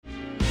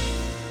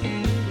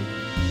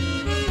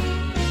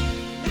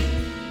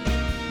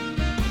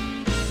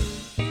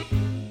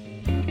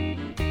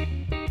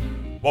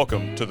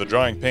Welcome to the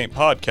Drawing Paint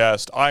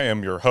Podcast. I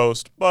am your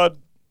host, Bud.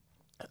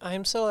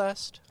 I'm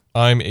Celeste.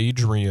 I'm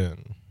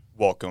Adrian.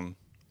 Welcome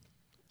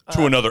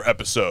to another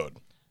episode.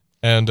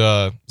 And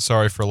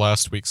sorry for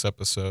last week's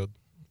episode.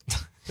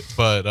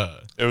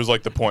 But It was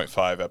like the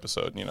 0.5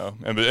 episode, you know,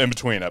 in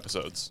between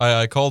episodes.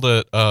 I called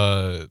it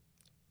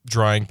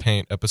Drawing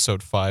Paint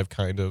episode 5,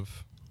 kind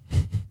of.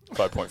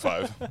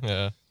 5.5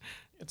 Yeah.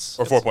 It's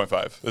or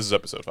 4.5. This is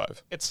episode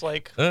 5. It's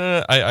like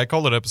I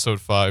called it episode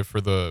 5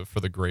 for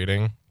the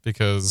grading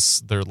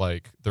because they're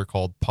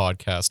called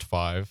podcast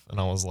 5, and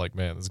I was like,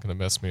 man, this is gonna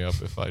mess me up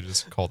if I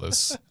just call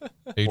this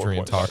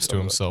Adrian 4.5 talks to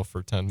himself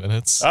for 10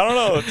 minutes. I don't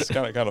know. It's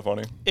kind of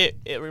funny.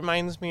 it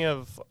reminds me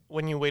of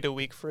when you wait a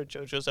week for a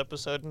JoJo's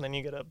episode and then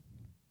you get a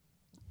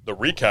The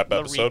recap The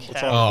episode. What's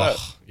recap. wrong with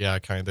Oh, yeah,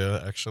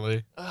 kinda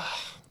actually.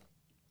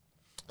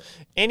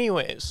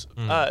 Anyways,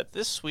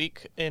 this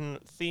week in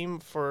theme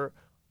for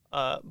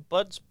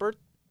Bud's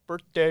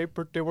birthday,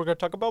 we're gonna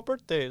talk about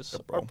birthdays.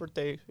 bro. Our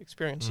birthday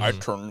experience. that? I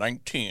turned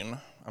 19.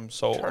 I'm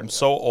so Turn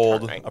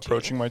old. 19.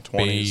 Approaching my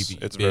 20s.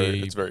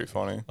 Baby, It's very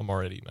funny. I'm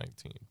already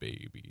 19,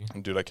 baby.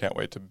 And dude, I can't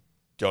wait to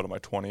go to my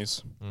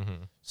 20s.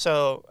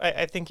 So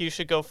I think you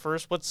should go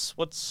first. What's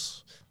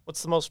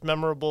the most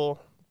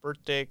memorable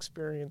birthday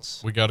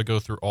experience? We got to go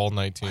through all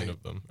 19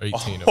 of them,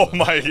 18 Oh of them.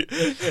 my!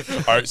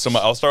 All right, so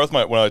I'll start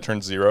with when I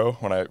turned 0.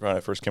 When I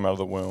first came out of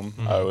the womb,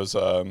 I was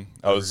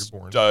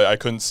born. I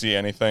couldn't see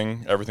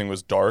anything. Everything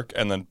was dark,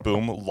 and then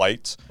boom,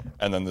 light,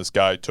 and then this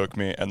guy took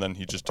me, and then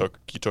he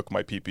took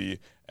my pee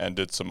and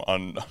did some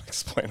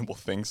unexplainable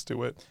things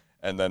to it,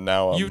 and then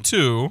now You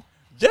too.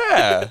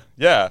 yeah.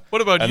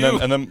 What about and you?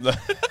 Then, and then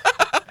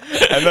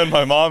and then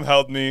my mom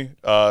held me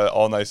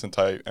all nice and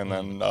tight, and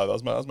then that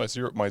was my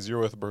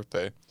 0th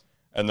birthday,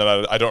 and then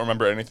I don't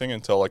remember anything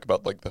until like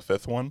about like the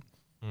 5th one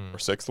or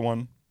 6th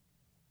one.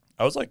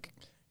 I was like,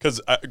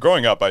 because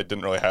growing up I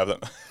didn't really have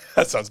them.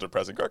 That sounds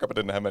depressing. Growing up I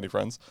didn't have many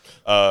friends,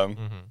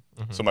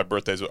 so my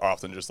birthdays were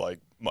often just like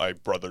my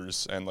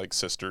brothers and like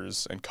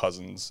sisters and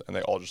cousins, and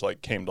they all just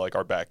like came to like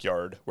our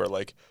backyard where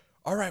like,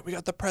 all right, we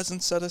got the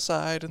presents set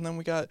aside, and then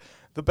we got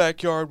the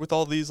backyard with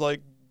all these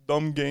like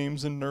dumb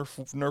games and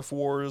Nerf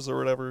wars or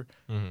whatever,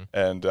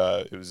 and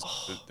it was,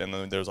 and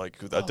then there's like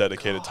a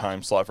dedicated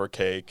time slot for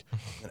cake,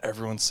 and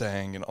everyone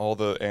sang, and all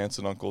the aunts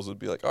and uncles would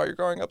be like, "Oh, you're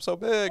growing up so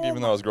big,"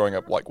 even though I was growing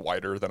up like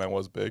wider than I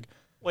was big.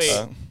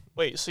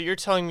 Wait. So you're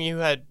telling me you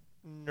had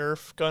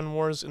Nerf gun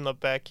wars in the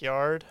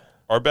backyard?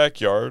 Our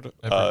backyard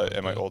Everyone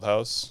at my did. old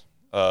house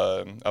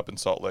up in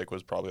Salt Lake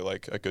was probably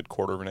like a good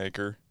quarter of an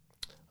acre.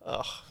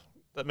 Ugh,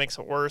 that makes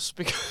it worse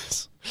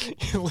because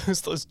you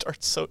lose those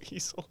darts so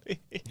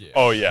easily. Yeah.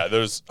 Oh yeah,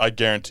 I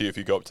guarantee if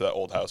you go up to that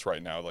old house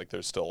right now, like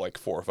there's still like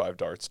 4 or 5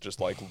 darts just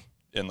like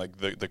in like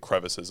the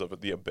crevices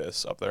of the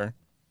abyss up there.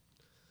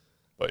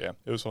 But yeah,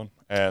 it was fun.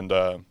 And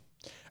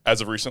as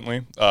of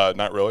recently,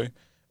 not really.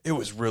 It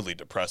was really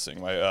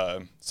depressing. My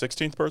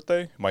 16th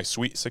birthday, my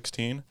sweet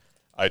 16,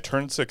 I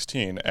turned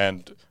 16,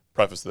 and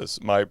preface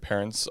this, my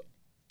parents,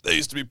 they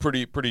used to be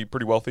pretty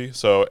wealthy,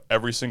 so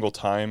every single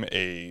time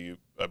a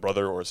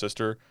brother or a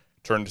sister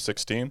turned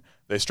 16,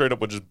 they straight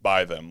up would just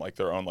buy them like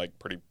their own like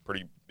pretty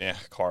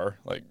car,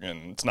 like,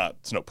 and it's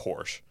no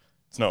Porsche,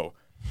 it's no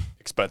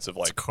expensive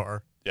like It's a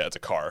car. yeah, it's a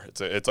car.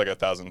 It's like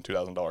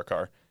 $1,000-$2,000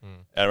 car.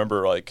 And I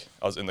remember like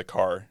I was in the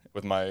car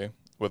with my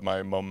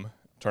mom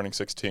turning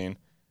 16,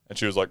 and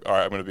she was like, "All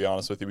right, I'm going to be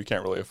honest with you. We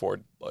can't really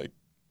afford like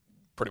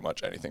pretty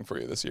much anything for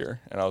you this year."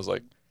 And I was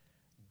like,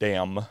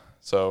 "Damn."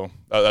 So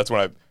that's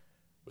when I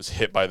was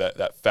hit by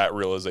that fat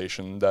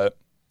realization that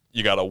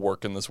you got to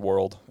work in this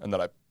world, and that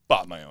I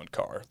bought my own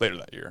car later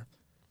that year.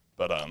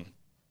 But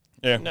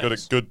yeah,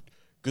 Nice. good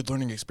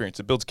learning experience.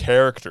 It builds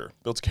character.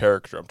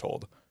 I'm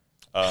told.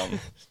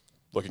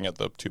 Looking at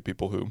the 2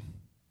 people who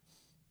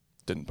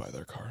didn't buy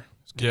their car.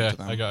 Just give it Yeah, to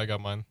them. I got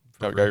mine.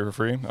 Got you for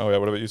free? Oh yeah,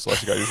 what about you,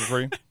 Celeste? You got yours for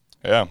free?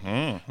 Yeah.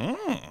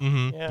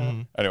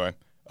 Yeah. Anyway,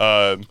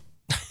 yeah,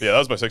 that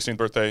was my 16th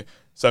birthday.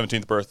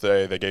 17th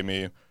birthday, they gave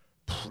me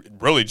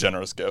really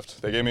generous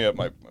gift. They gave me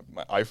my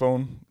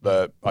iPhone,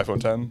 the iPhone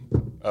 10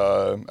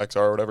 XR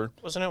or whatever.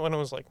 Wasn't it when it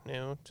was like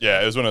new?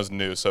 Yeah, it was when it was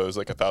new, so it was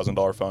like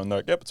 $1,000 phone. They're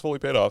like, "Yep, it's fully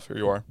paid off. Here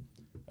you are."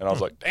 And I was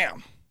like,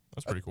 "Damn,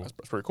 That's pretty cool.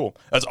 that's pretty cool."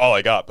 That's all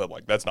I got, but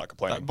like that's not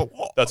complaining.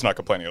 That's not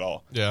complaining at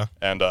all. Yeah.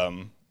 And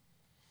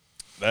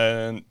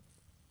then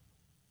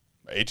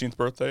my 18th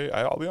birthday,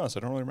 I'll be honest,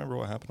 I don't really remember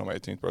what happened on my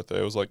 18th birthday.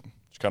 It was like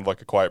just kind of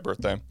like a quiet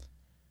birthday.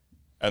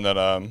 And then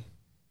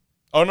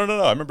oh no,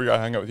 I remember I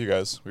hung out with you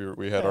guys.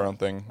 We had our own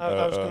thing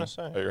I was gonna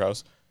say. at your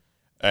house.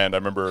 And I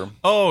remember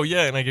Oh,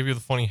 yeah, and I gave you the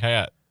funny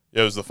hat.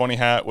 it was the funny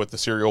hat with the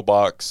cereal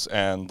box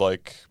and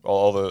like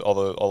all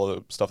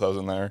the stuff that was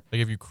in there. I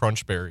gave you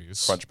crunch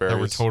berries. Crunch That were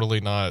berries. totally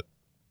not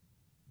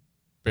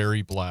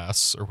berry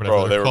blasts or whatever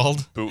Bro, they they're were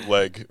called.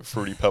 bootleg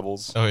Fruity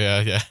Pebbles. Oh,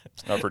 yeah.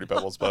 Not Fruity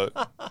Pebbles, but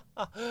that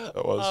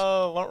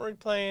was. Weren't we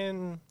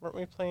playing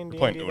D&D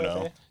playing that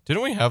Uno. day?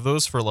 Didn't we have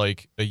those for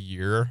like a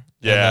year?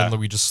 Yeah. And then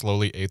we just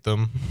slowly ate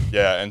them.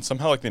 Yeah, and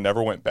somehow like they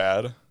never went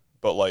bad.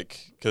 But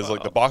like, because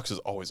like the box is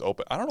always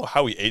open. I don't know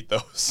how we ate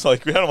those.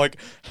 Like we had them like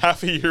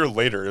half a year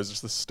later. It was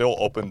just still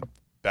open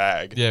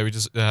bag. Yeah, we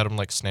just had them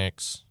like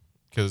snacks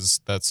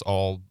because that's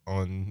all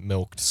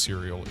unmilked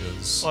cereal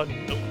is.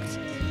 Unmilked.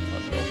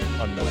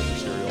 Unmilked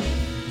cereal.